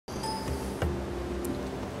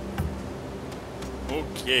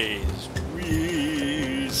Okay,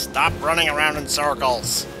 stop running around in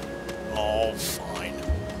circles. Oh, fine.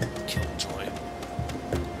 Killjoy.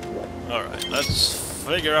 Alright, let's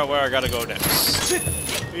figure out where I gotta go next.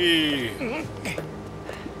 Whee.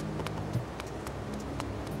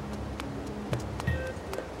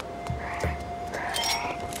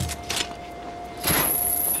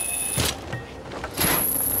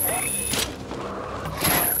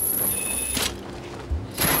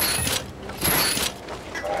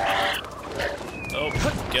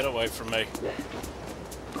 Get away from me.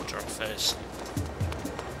 Jerk face.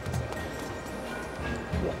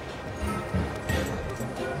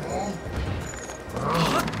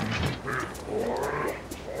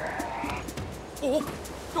 Oh,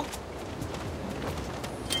 no.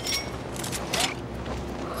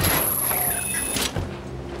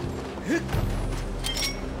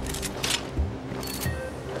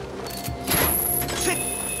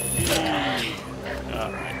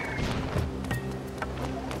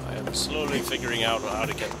 Slowly figuring out how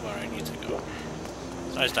to get where I need to go.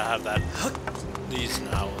 It's nice to have that these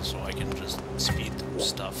now so I can just speed through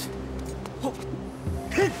stuff.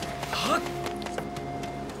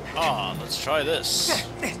 Ah, let's try this.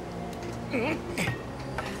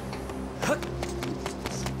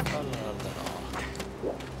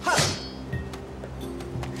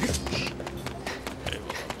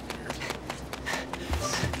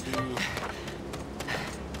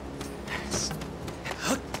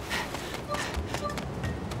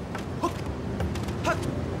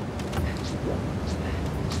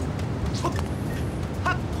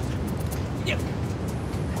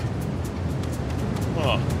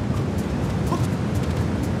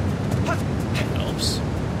 Helps.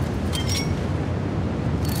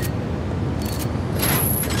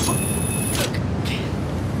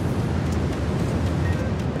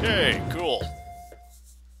 Okay, cool.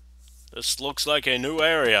 This looks like a new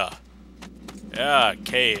area. Yeah,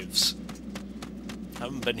 caves.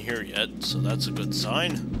 Haven't been here yet, so that's a good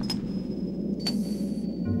sign.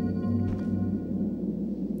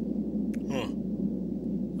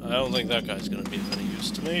 I don't think that guy's gonna be of any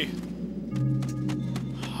use to me.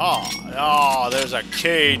 Ha! Oh, there's a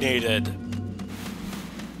key needed.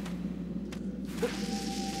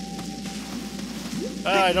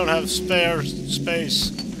 I don't have spare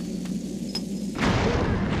space.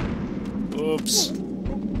 Oops.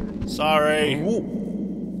 Sorry.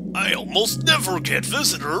 I almost never get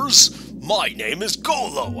visitors. My name is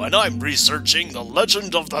Golo, and I'm researching the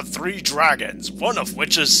legend of the three dragons, one of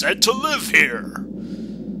which is said to live here.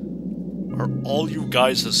 Are all you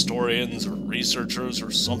guys historians or researchers or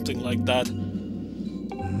something like that?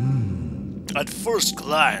 At first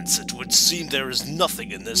glance, it would seem there is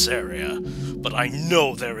nothing in this area, but I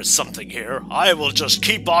know there is something here. I will just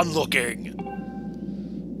keep on looking.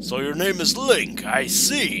 So your name is Link, I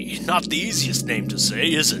see. Not the easiest name to say,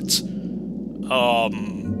 is it?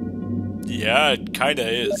 Yeah, it kinda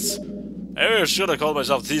is. Maybe I should have called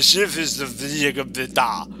myself the Chief is the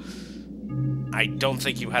Vigabida. I don't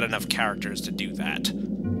think you had enough characters to do that.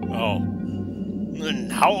 Oh. And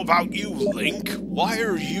how about you, Link? Why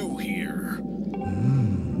are you here?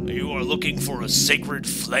 You are looking for a sacred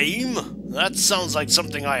flame? That sounds like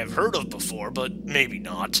something I have heard of before, but maybe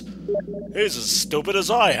not. He's as stupid as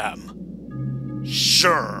I am.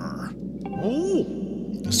 Sure. Oh.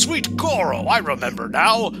 Sweet Goro, I remember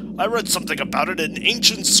now. I read something about it in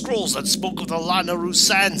ancient scrolls that spoke of the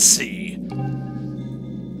Lanarusansi.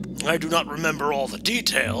 I do not remember all the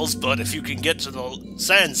details, but if you can get to the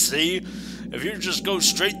Sansi, if you just go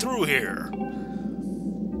straight through here.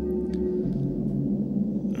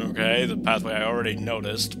 Okay, the pathway I already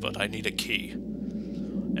noticed, but I need a key.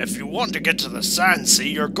 If you want to get to the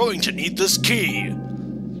Sansi, you're going to need this key.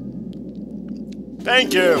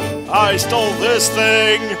 Thank you! I stole this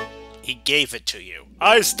thing! He gave it to you.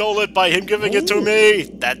 I stole it by him giving it to me!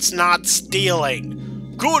 That's not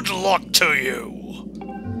stealing. Good luck to you!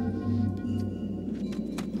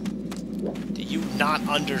 Do you not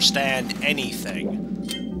understand anything?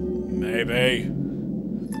 Maybe.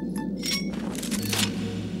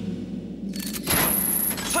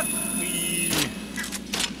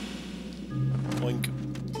 Boink.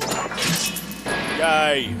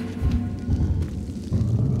 Yay!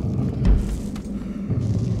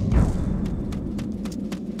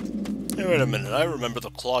 Hey, wait a minute, I remember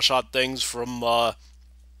the Clawshot things from,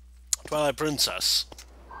 Twilight Princess.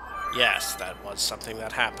 Yes, that was something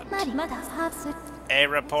that happened. A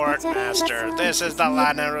report, Master. This is the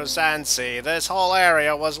Lanarusansi. This whole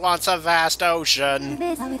area was once a vast ocean.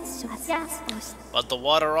 But the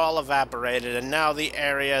water all evaporated, and now the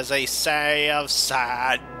area is a sea of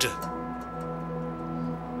sand.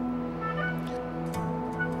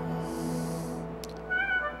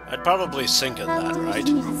 I'd probably sink in that, right?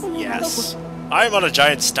 Yes. I'm on a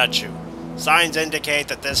giant statue. Signs indicate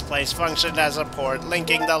that this place functioned as a port,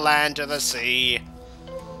 linking the land to the sea.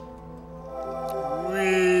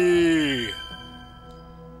 Whee!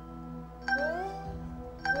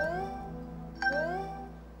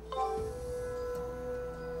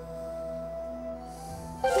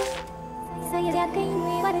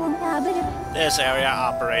 This area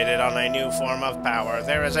operated on a new form of power.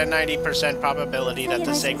 There is a 90% probability that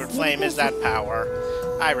the sacred flame is that power.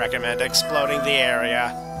 I recommend exploding the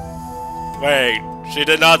area. Wait, she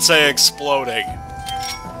did not say exploding.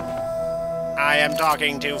 I am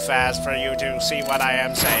talking too fast for you to see what I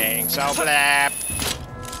am saying, so blap.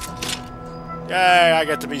 Yay, I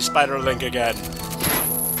get to be Spiderlink again.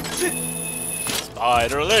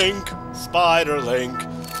 Spiderlink, Spiderlink,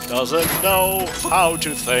 doesn't know how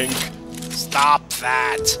to think. Stop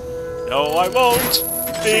that. No, I won't,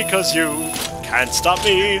 because you can't stop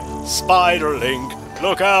me, Spiderlink.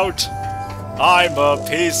 Look out. I'm a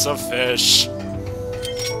piece of fish.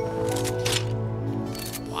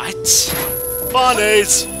 What?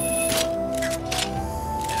 Bunnies!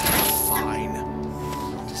 Fine.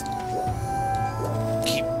 Just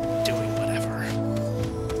keep doing whatever.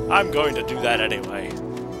 I'm going to do that anyway.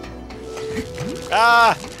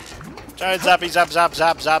 Ah! Giant zappy zap zap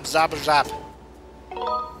zap zap zap zap.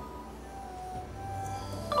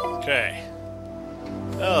 Okay.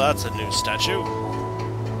 Oh, that's a new statue.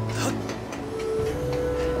 Huh.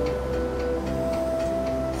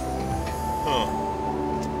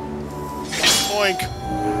 Boink.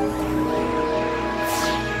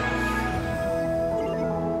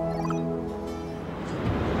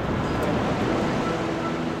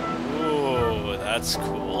 Ooh, that's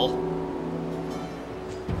cool.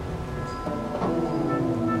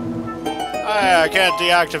 I can't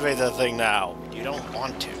deactivate the thing now. You don't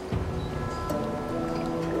want to.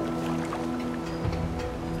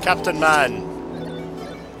 Captain Man.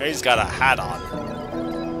 He's got a hat on.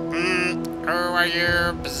 Who are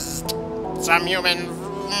you? Psst. Some human.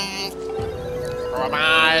 Who am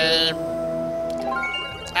I?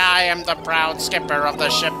 I am the proud skipper of the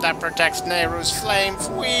ship that protects Nehru's flame.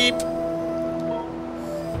 Weep.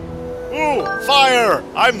 Ooh, fire!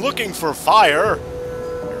 I'm looking for fire.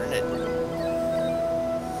 Earn it.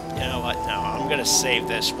 You know what? No, I'm gonna save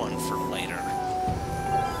this one for later.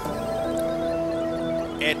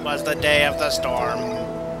 It was the day of the storm.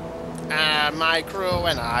 My crew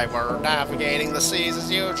and I were navigating the seas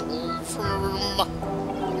as usual.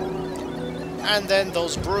 And then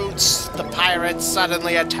those brutes, the pirates,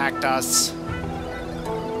 suddenly attacked us.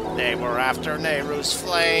 They were after Nehru's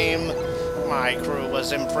flame. My crew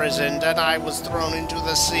was imprisoned and I was thrown into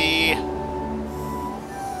the sea.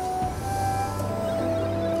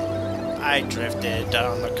 I drifted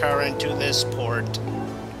on the current to this port.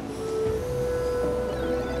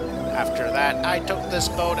 After that, I took this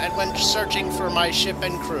boat and went searching for my ship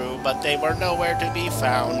and crew, but they were nowhere to be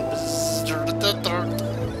found.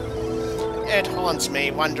 It haunts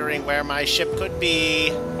me, wondering where my ship could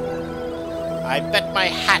be. I bet my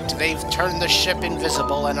hat they've turned the ship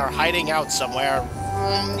invisible and are hiding out somewhere.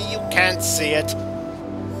 You can't see it.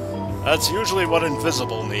 That's usually what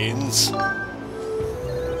invisible means.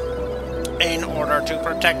 In order to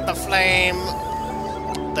protect the flame,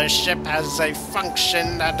 the ship has a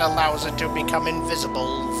function that allows it to become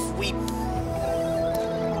invisible. Weep.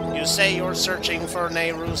 You say you're searching for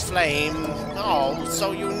Nehru's flame. Oh,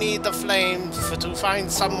 so you need the flame to find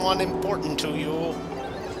someone important to you.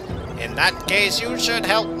 In that case, you should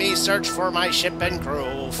help me search for my ship and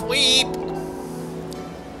crew. Weep.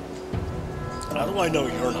 How do I know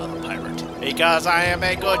you're not a pirate? Because I am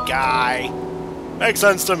a good guy. Makes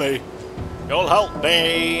sense to me. You'll help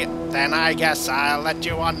me. Then I guess I'll let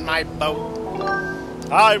you on my boat.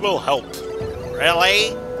 I will help.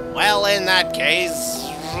 Really? Well, in that case...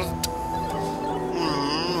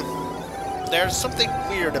 There's something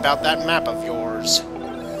weird about that map of yours.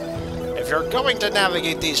 If you're going to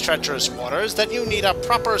navigate these treacherous waters, then you need a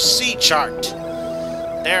proper sea chart.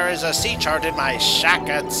 There is a sea chart in my shack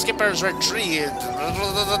at Skipper's Retreat.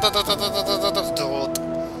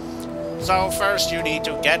 So first you need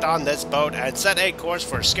to get on this boat and set a course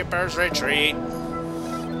for Skipper's Retreat.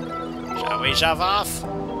 Shall we shove off?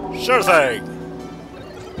 Sure thing.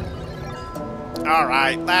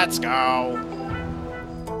 Alright, let's go.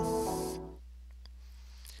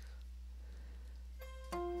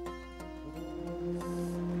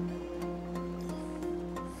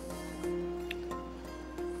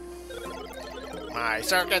 My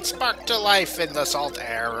circuit sparked to life in the salt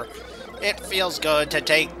air. It feels good to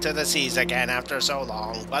take to the seas again after so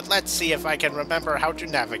long, but let's see if I can remember how to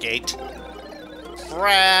navigate.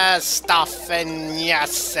 rare stuff and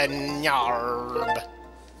yes and yarb.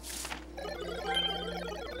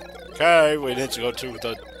 Okay, we need to go to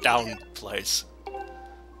the down place.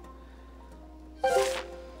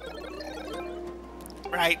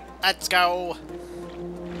 Right, let's go.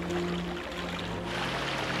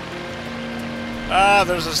 Ah,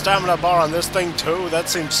 there's a stamina bar on this thing too. That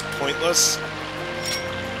seems pointless.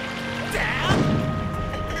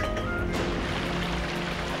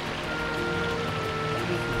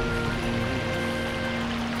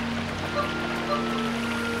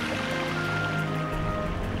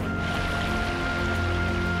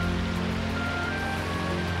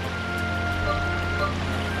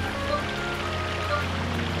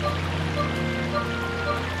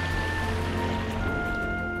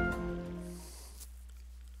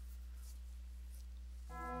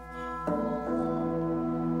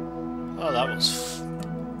 Oh, that was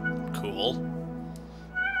cool.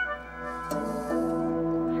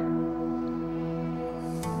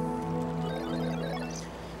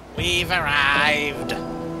 We've arrived.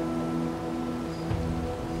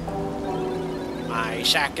 My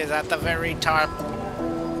shack is at the very top.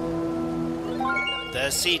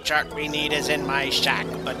 The sea chart we need is in my shack,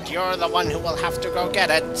 but you're the one who will have to go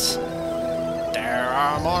get it. There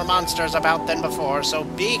are more monsters about than before, so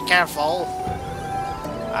be careful.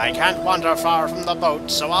 I can't wander far from the boat,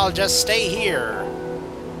 so I'll just stay here.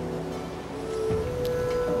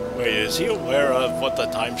 Wait, is he aware of what the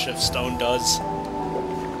time shift stone does?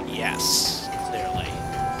 Yes, clearly.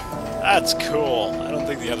 That's cool. I don't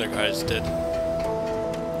think the other guys did.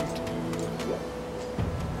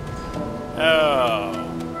 Oh.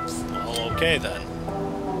 Well, okay then.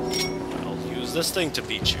 I'll use this thing to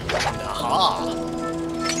beat you. Aha!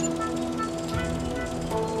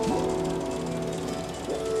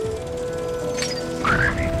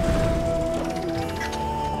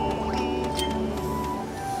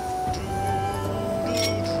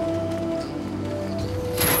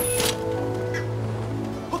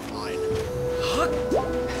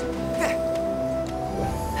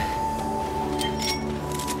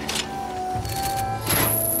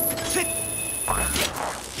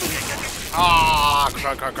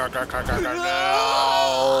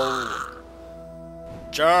 No!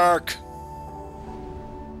 Jerk!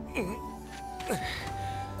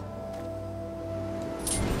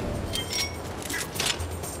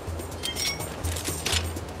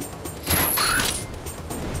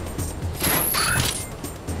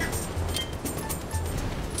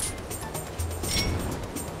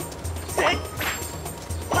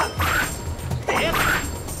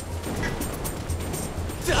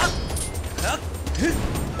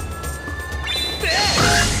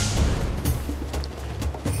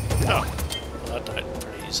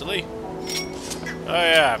 Easily. Oh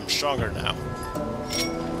yeah, I'm stronger now.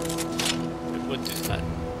 It would do that.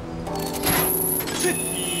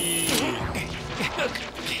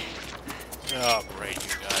 Oh great,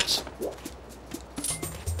 you guys.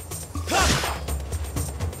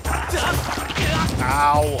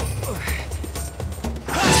 Ow!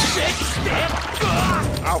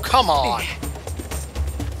 Oh, come on!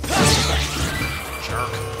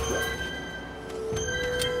 Jerk.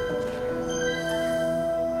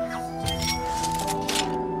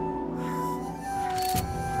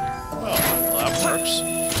 Works.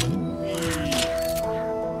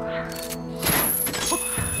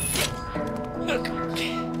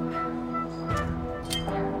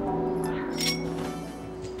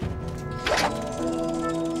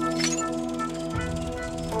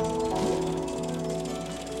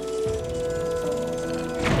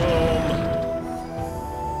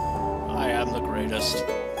 I am the greatest.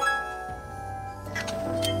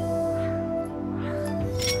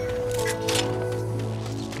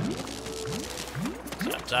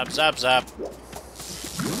 Zap, zap, zap.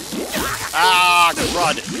 Ah,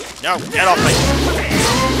 crud. No, get off me.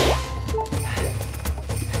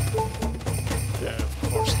 Yeah, of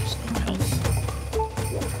course there's no health.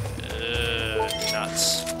 Nuts.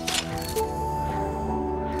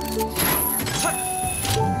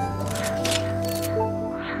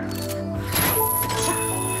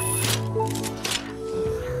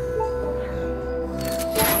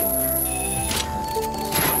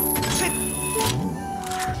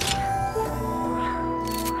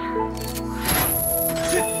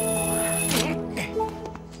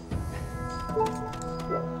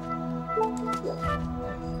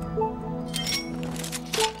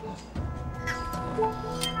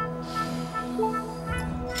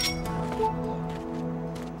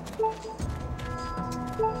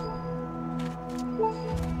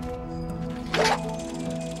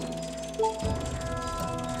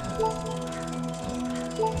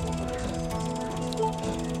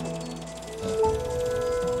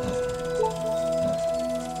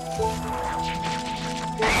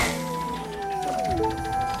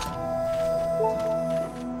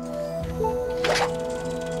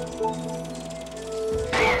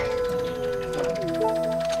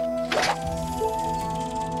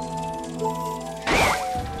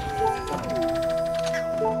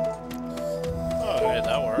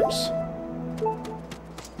 that works.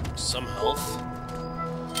 Some health.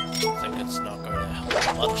 I think it's not going to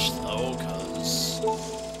help much, though, because...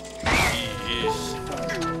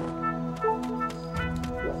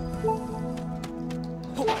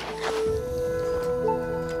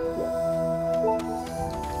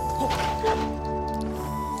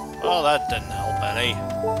 Well, that didn't help any.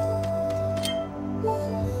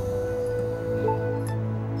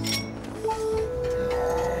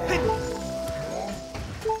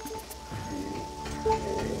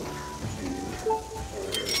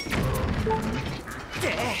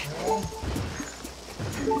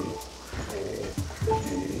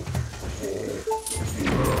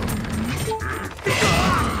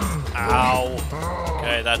 Ow.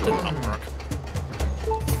 Okay, that did not work.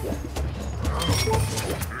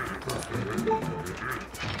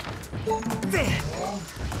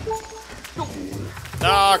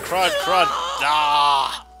 Ah, crud, crud.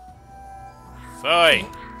 Ah! Fine.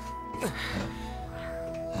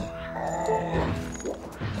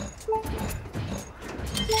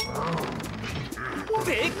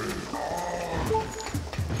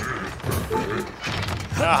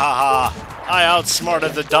 Ha ha ha! I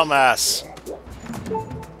outsmarted the dumbass!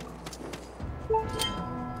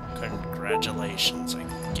 Congratulations, I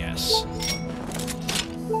guess.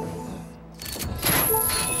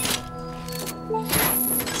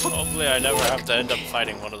 Hopefully I never have to end up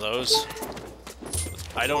fighting one of those.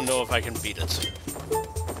 I don't know if I can beat it.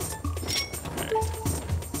 Okay.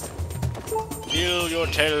 Feel your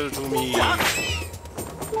tail to me.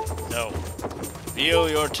 No. Feel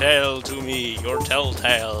your tail to me. Your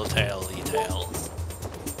telltale tail-y tail.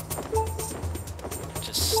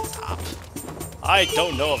 Just stop. I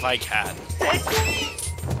don't know if I can.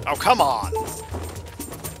 Oh, come on!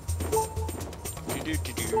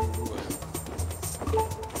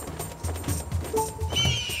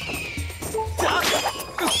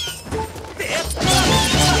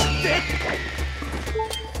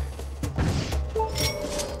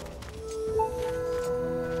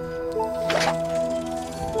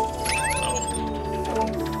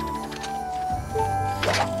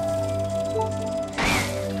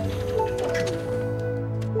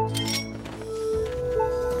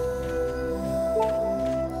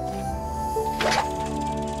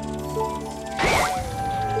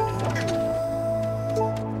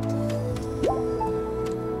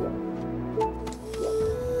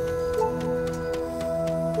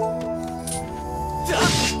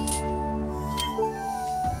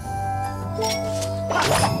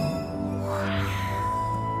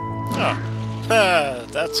 Oh,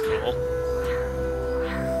 that's cool.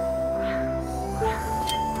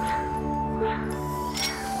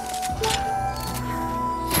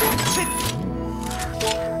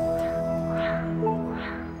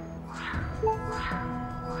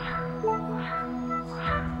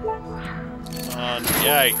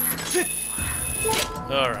 Yay.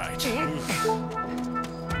 Alright.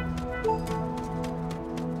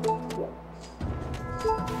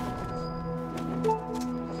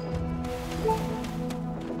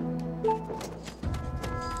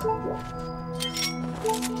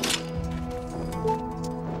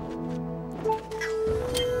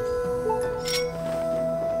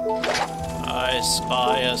 I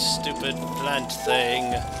spy a stupid plant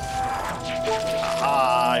thing.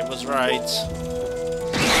 Ah, I was right.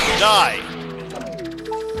 Die!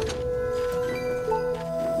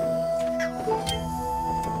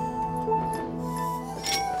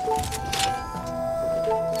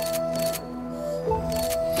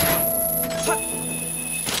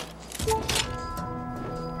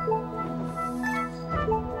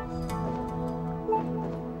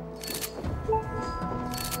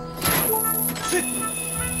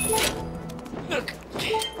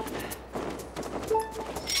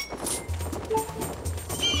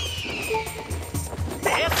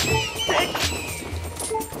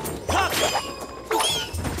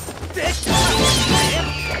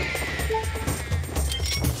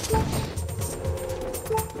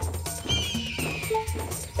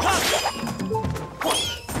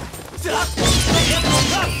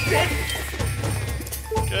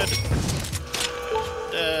 Good.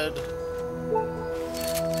 Dead.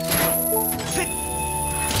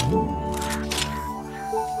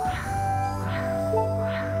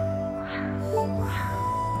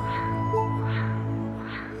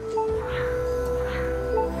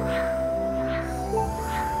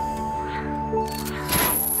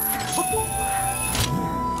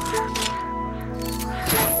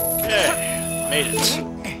 Okay, made it.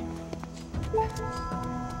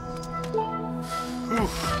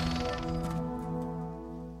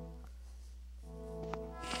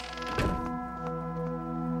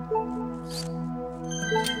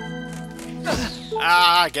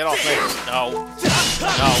 Ah, get off me! No.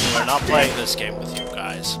 No, we're not playing this game with you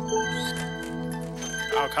guys.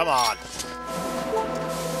 Oh, come on.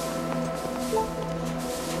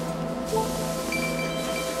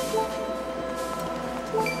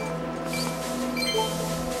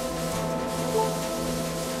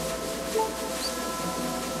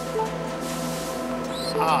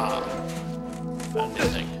 Ah. Found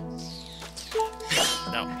nothing.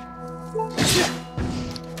 No.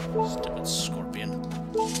 Stupid scorpion.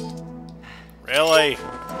 Really?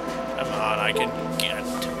 Come on, I can get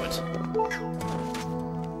to it.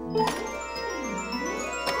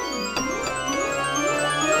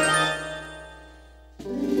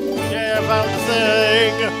 Yeah, I found the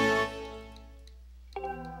thing!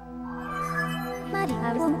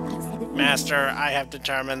 Master, I have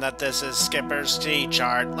determined that this is Skipper's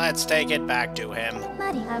T-chart. Let's take it back to him.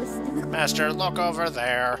 Master, look over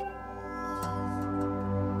there.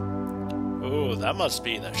 Ooh, that must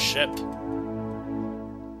be the ship.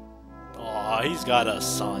 Aw, he's got a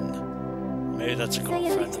son. Maybe that's a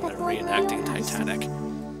girlfriend and they're reenacting Titanic.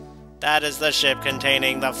 That is the ship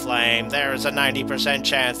containing the flame. There is a 90%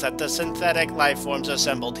 chance that the synthetic life forms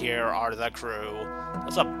assembled here are the crew.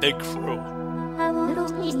 That's a big crew.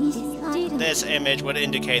 This image would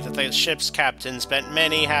indicate that the ship's captain spent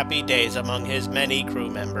many happy days among his many crew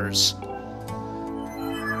members.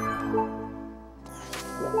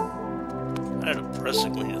 Kind of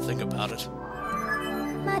depressing when you think about it.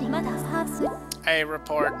 A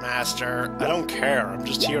report, Master. I don't care. I'm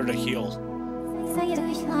just here to heal.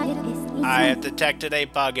 I have detected a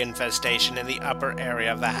bug infestation in the upper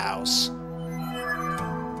area of the house.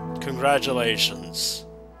 Congratulations.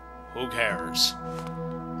 Who cares?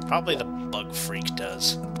 Probably the bug freak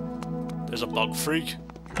does. There's a bug freak?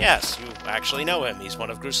 Yes, you actually know him. He's one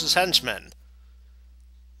of Groos's henchmen.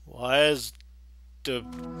 Why is the...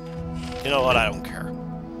 You know what? I don't care.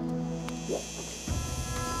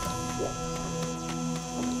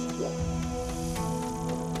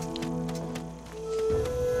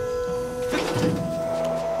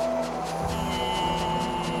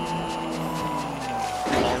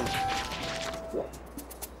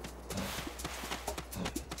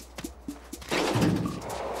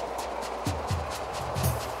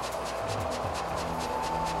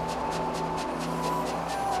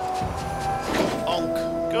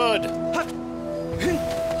 Good.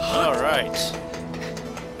 Alright.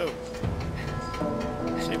 Oh.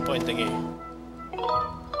 Save point thingy.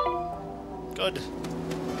 Good.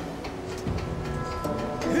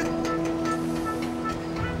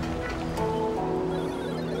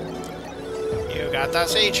 You got the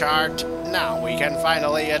sea chart. Now we can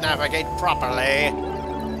finally navigate properly.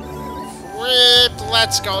 Whip,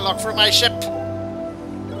 let's go look for my ship.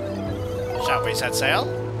 Shall we set sail?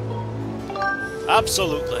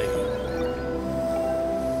 Absolutely.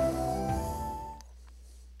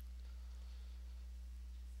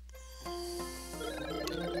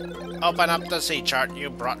 Open up the sea chart you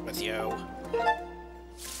brought with you.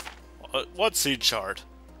 What sea chart?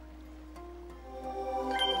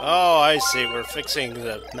 Oh, I see. We're fixing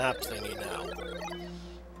the map thingy now.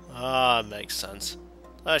 Ah, makes sense.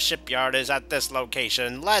 The shipyard is at this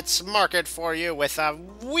location. Let's mark it for you with a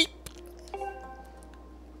weep.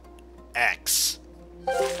 X.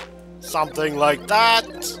 Something like that.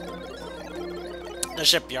 The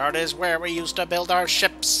shipyard is where we used to build our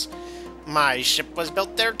ships. My ship was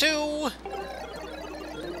built there too.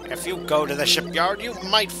 If you go to the shipyard, you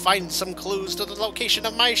might find some clues to the location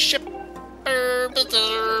of my ship.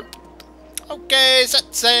 Okay,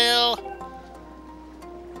 set sail.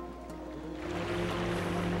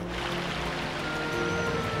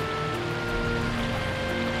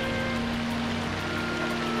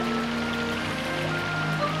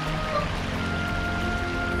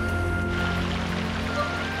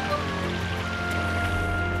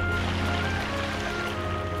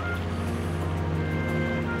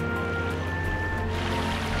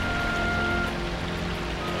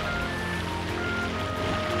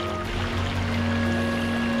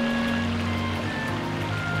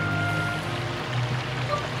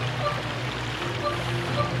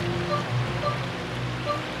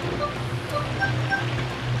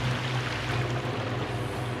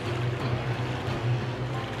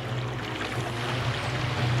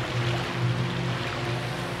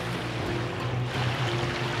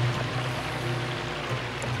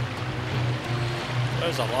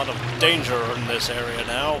 There's a lot of danger in this area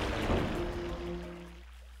now.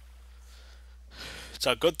 It's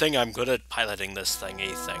a good thing I'm good at piloting this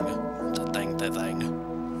thingy thing. The thing.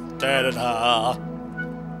 Da-da-da!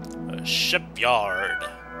 A shipyard.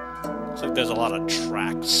 Looks like there's a lot of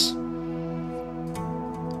tracks.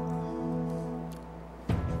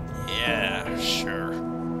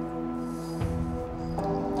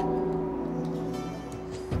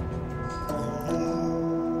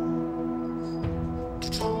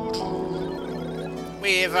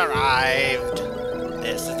 We've arrived.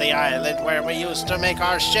 This is the island where we used to make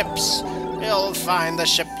our ships. You'll find the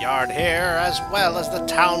shipyard here, as well as the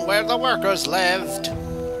town where the workers lived.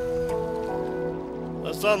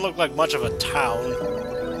 This doesn't look like much of a town.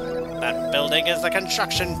 That building is the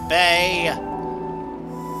construction bay.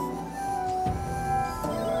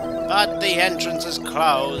 But the entrance is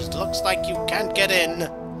closed. Looks like you can't get in.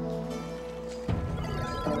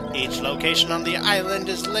 Each location on the island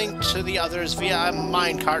is linked to the others via a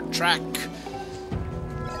minecart track.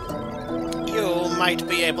 You might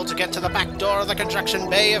be able to get to the back door of the construction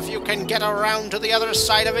bay if you can get around to the other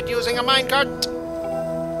side of it using a minecart.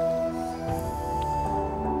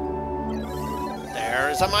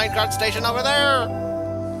 There's a minecart station over there.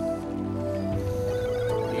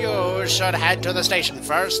 You should head to the station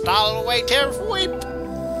first. I'll wait here. Weep.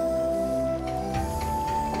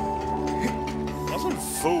 Wasn't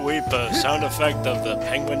Foo Weep a sound effect of the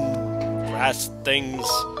penguin grass things?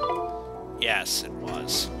 Yes, it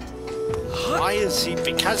was. Why is he?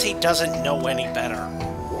 Because he doesn't know any better.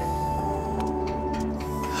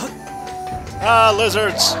 Ah,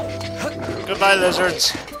 lizards! Goodbye,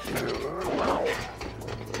 lizards.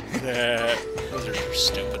 Lizards are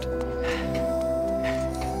stupid.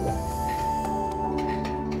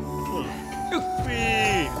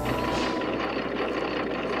 Whee!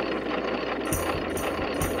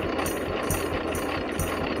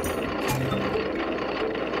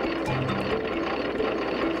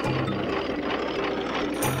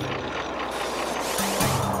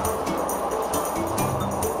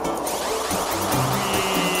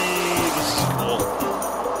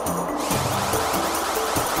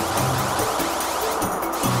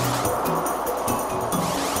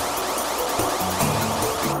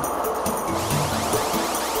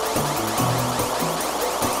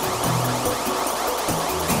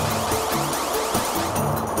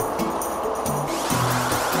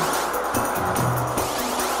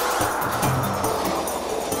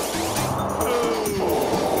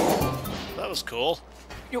 Cool.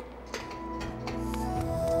 Yo.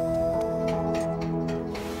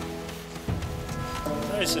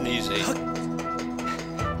 Nice and easy.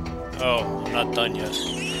 Oh, I'm not done yet.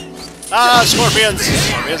 Ah, scorpions!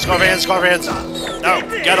 Scorpions, scorpions, scorpions! No,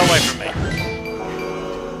 get away from me.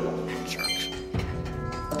 Jerk.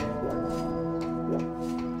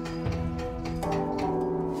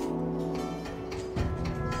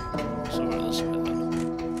 So where this way then?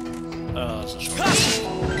 Oh, it's a scorpion.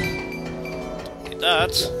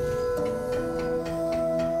 That.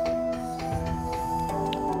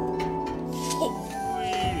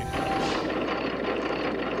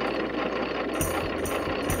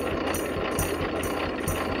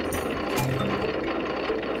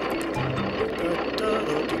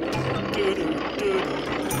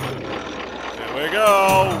 Here we go.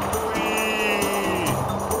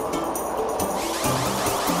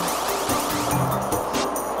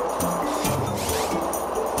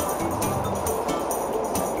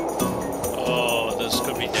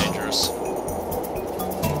 Could be dangerous.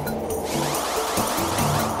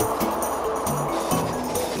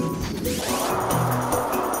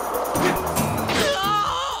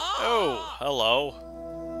 Oh, hello.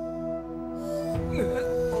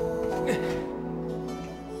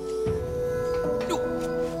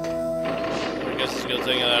 I guess it's a good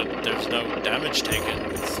thing that there's no damage taken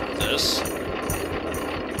with this.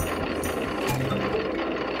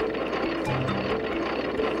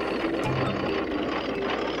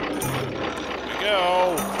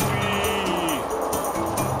 Go!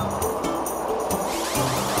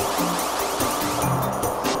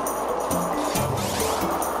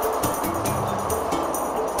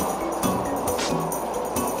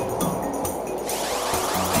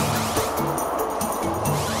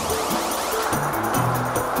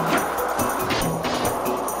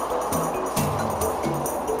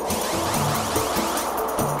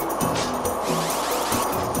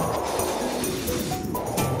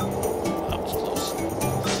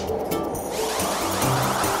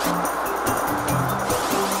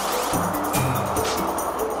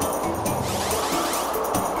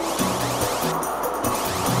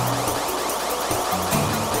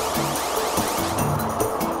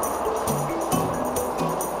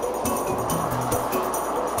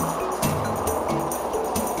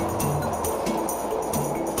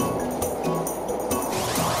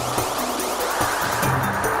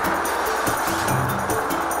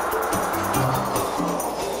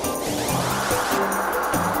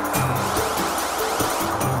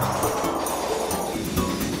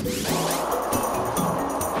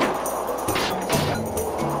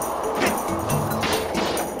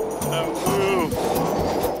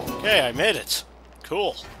 Okay, I made it.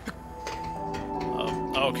 Cool.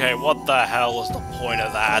 Oh Okay, what the hell is the point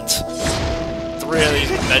of that? 3 of these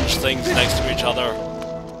bench things next to each other.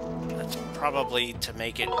 That's probably to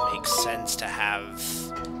make it make sense to have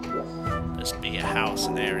this be a house,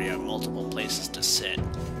 an area, multiple places to sit.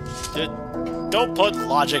 Don't put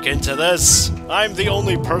logic into this! I'm the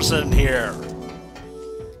only person here!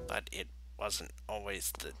 But it wasn't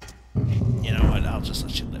always the... You know what, I'll just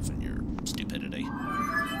let you live in your stupidity.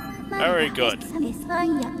 Very good.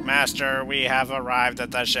 Master, we have arrived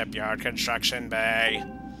at the shipyard construction bay.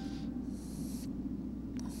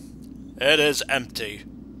 It is empty.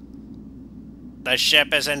 The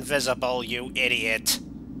ship is invisible, you idiot.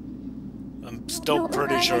 I'm still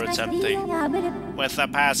pretty sure it's empty. With the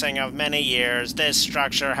passing of many years, this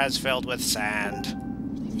structure has filled with sand.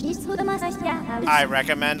 I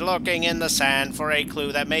recommend looking in the sand for a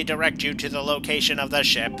clue that may direct you to the location of the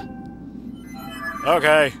ship.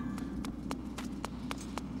 Okay.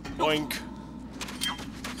 Boink.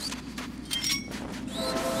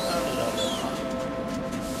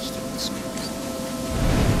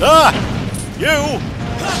 Ah! You!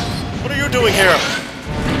 What are you doing here?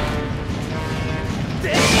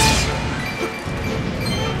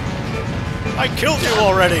 I killed you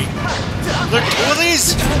already! There are 2 of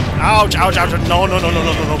these? Ouch, ouch, ouch. No, no, no, no,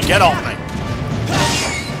 no, no, no. Get off me.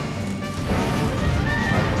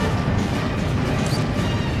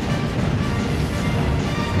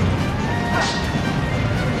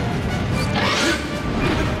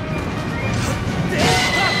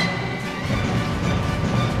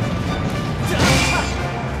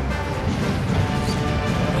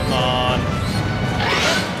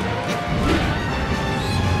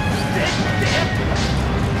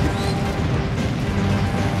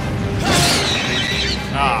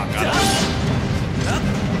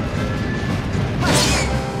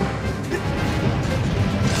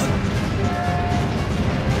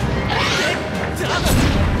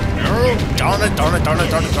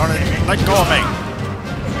 Darn it. Let go of me.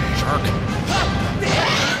 Jerk.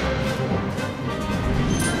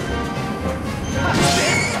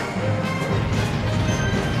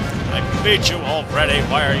 I beat you already.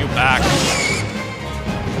 Why are you back?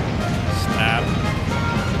 Stab.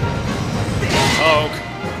 Poke.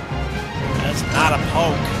 That's not a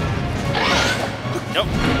poke.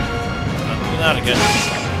 Nope. Not do that again.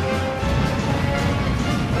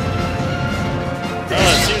 It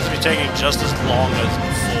seems to be taking just as long as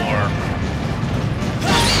before.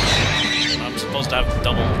 I'm supposed to have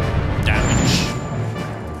double damage.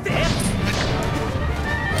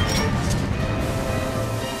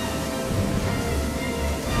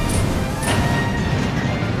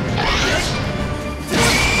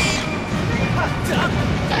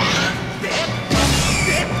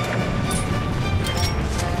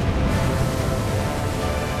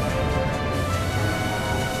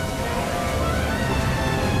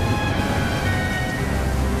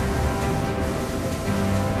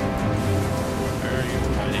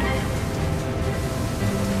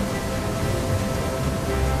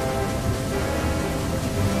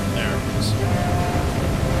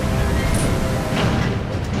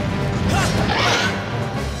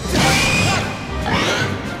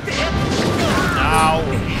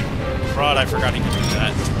 I forgot he could do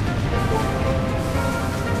that.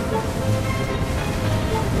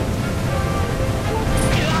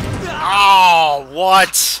 Oh,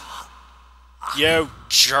 what? You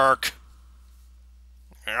jerk.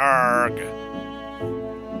 Arg.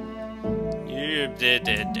 You did.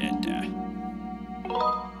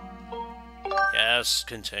 Yes,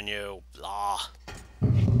 continue. Blah.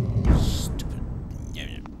 Stupid.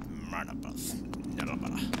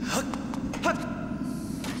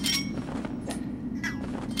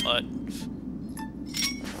 What?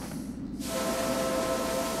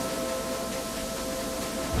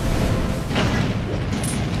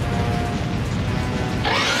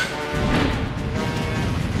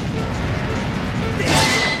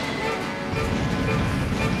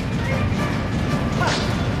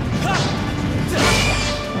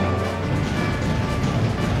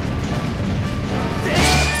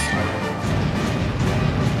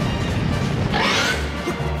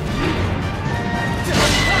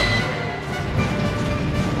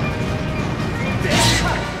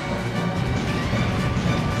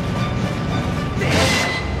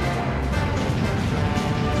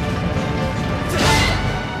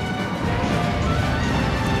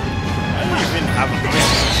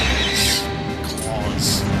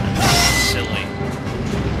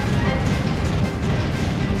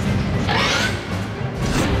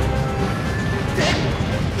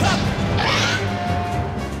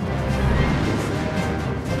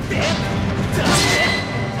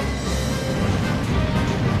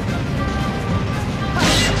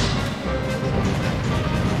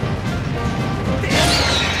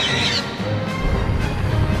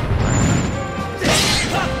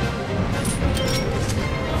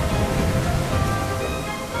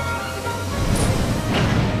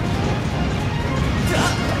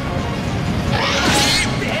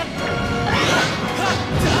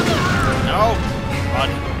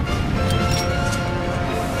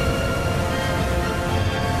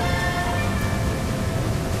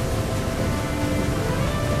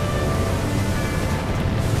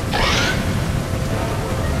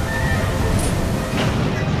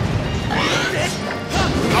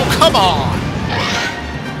 Come on!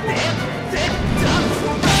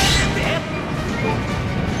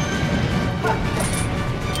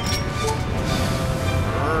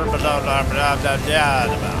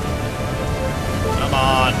 Come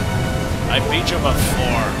on. I beat you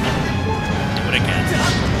before. Do it again.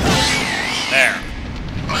 There.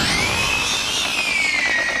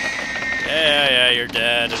 Yeah, you're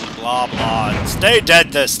dead and blah blah. And stay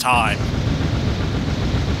dead this time.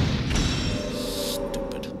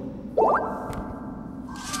 Stupid.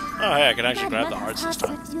 Oh hey, I can actually grab the hearts this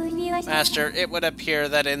time. Master, it would appear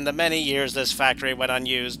that in the many years this factory went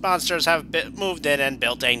unused, monsters have moved in and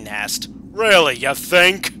built a nest. Really, you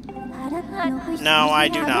think? No, I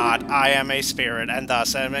do not. I am a spirit, and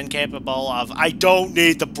thus am incapable of— I don't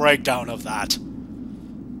need the breakdown of that.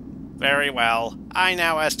 Very well. I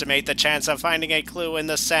now estimate the chance of finding a clue in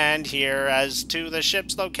the sand here as to the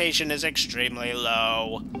ship's location is extremely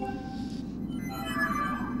low.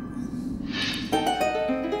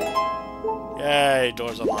 Yay,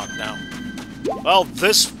 doors unlocked now. Well,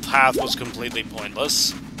 this path was completely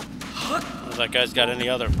pointless. If that guy's got any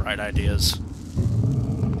other bright ideas.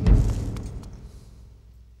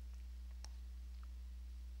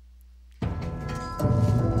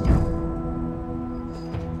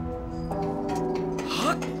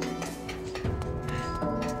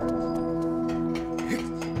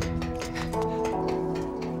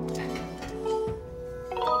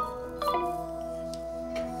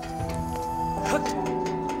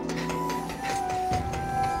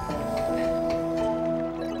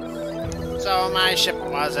 So my ship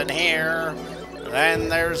wasn't here. Then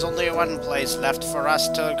there's only one place left for us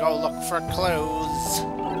to go look for clues.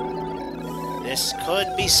 This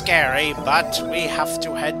could be scary, but we have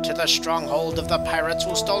to head to the stronghold of the pirates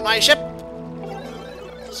who stole my ship.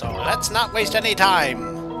 So let's not waste any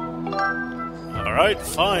time. Alright,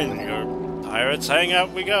 fine. Your pirates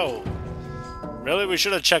hangout we go. Really, we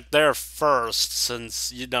should have checked there first,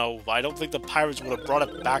 since, you know, I don't think the pirates would have brought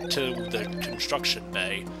it back to the construction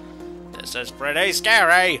bay. This is pretty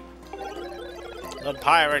scary. The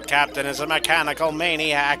pirate captain is a mechanical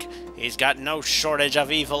maniac. He's got no shortage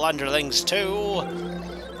of evil underlings, too.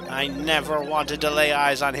 I never wanted to lay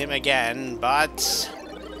eyes on him again, but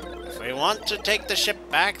if we want to take the ship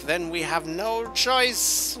back, then we have no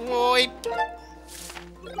choice. Weep.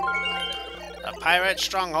 The pirate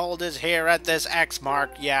stronghold is here at this X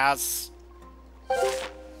mark, yes.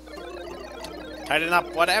 Tighten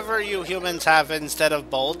up whatever you humans have instead of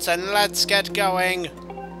bolts, and let's get going.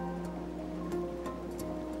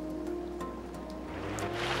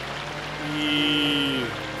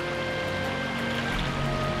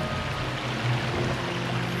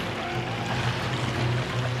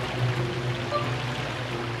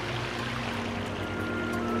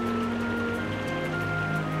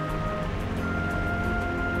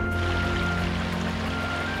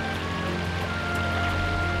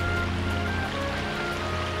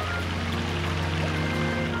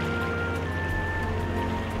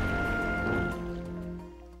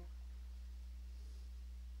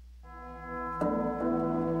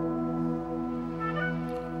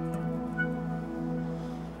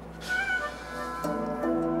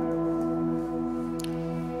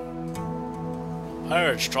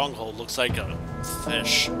 Pirate stronghold looks like a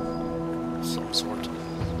fish of some sort.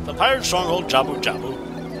 The pirate stronghold, Jabu Jabu.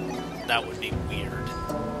 That would be weird.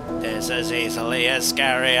 This is easily as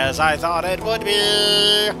scary as I thought it would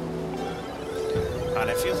be. But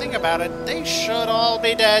if you think about it, they should all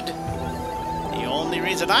be dead. The only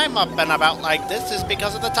reason I'm up and about like this is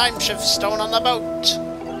because of the time shift stone on the boat.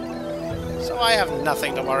 So I have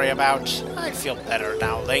nothing to worry about. I feel better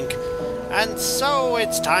now, Link. And so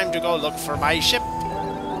it's time to go look for my ship.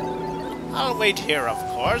 I'll wait here, of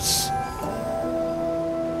course.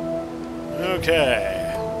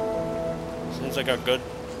 Okay. Seems like a good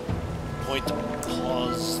point to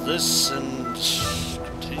pause this and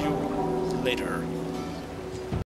continue later.